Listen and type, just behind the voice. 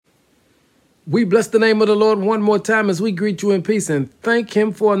We bless the name of the Lord one more time as we greet you in peace and thank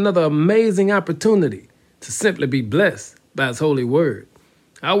him for another amazing opportunity to simply be blessed by his holy word.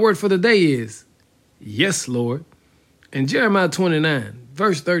 Our word for the day is, yes, Lord. And Jeremiah 29,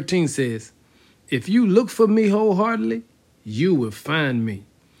 verse 13 says, if you look for me wholeheartedly, you will find me.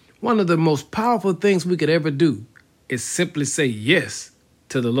 One of the most powerful things we could ever do is simply say yes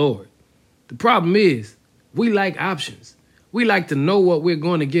to the Lord. The problem is we like options. We like to know what we're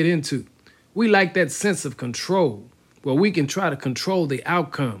going to get into. We like that sense of control where we can try to control the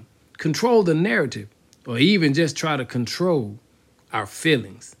outcome, control the narrative, or even just try to control our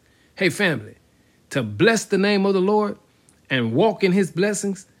feelings. Hey, family, to bless the name of the Lord and walk in his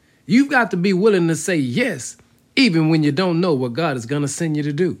blessings, you've got to be willing to say yes, even when you don't know what God is going to send you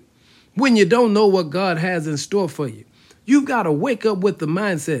to do. When you don't know what God has in store for you, you've got to wake up with the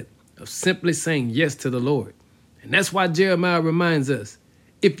mindset of simply saying yes to the Lord. And that's why Jeremiah reminds us,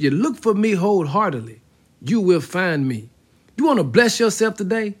 if you look for me wholeheartedly, you will find me. You want to bless yourself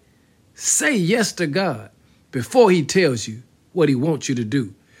today? Say yes to God before he tells you what he wants you to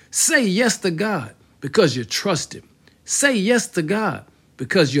do. Say yes to God because you trust him. Say yes to God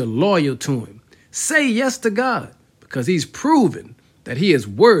because you're loyal to him. Say yes to God because he's proven that he is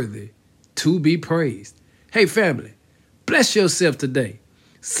worthy to be praised. Hey, family, bless yourself today.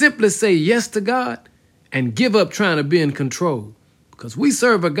 Simply say yes to God and give up trying to be in control, because we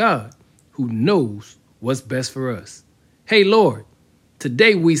serve a God who knows what's best for us. Hey, Lord,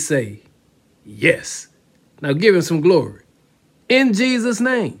 today we say yes. Now give him some glory. In Jesus'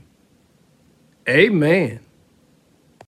 name, amen.